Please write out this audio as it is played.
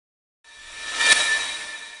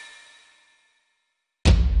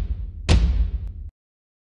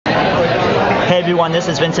Hey everyone, this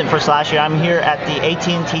is Vincent for Slasher. I'm here at the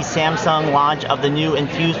AT&T Samsung launch of the new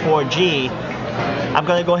INFUSE 4G. I'm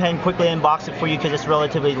going to go ahead and quickly unbox it for you because it's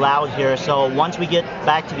relatively loud here. So once we get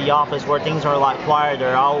back to the office where things are a lot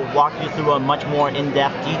quieter, I'll walk you through a much more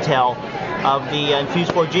in-depth detail of the INFUSE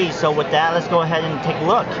 4G. So with that, let's go ahead and take a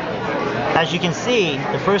look. As you can see,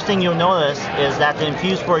 the first thing you'll notice is that the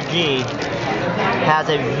INFUSE 4G has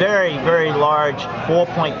a very, very large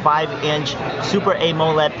 4.5-inch Super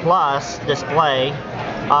AMOLED Plus display.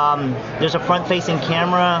 There's a front-facing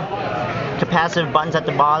camera, capacitive buttons at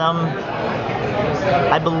the bottom.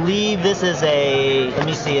 I believe this is an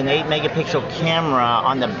 8-megapixel camera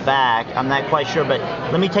on the back. I'm not quite sure, but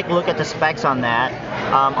let me take a look at the specs on that.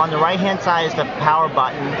 On the right-hand side is the power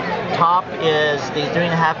button. Top is the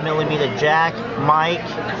 3.5mm jack mic.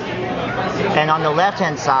 And on the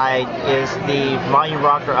left-hand side is the volume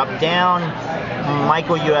rocker up-down,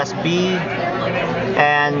 micro USB,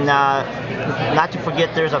 and not to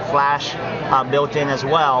forget there's a flash built in as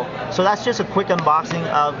well. So that's just a quick unboxing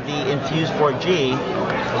of the INFUSE 4G.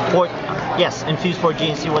 INFUSE 4G,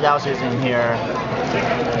 and see what else is in here.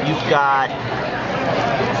 You've got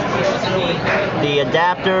the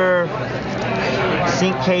adapter,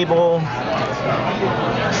 sync cable.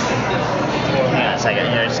 Hang on a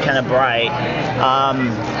second here, it's kind of bright.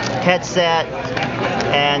 Headset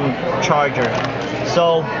and charger.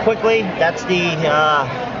 So quickly, that's the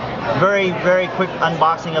very, very quick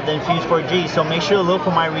unboxing of the INFUSE 4G. So make sure to look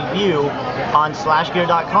for my review on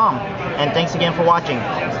slashgear.com. And thanks again for watching.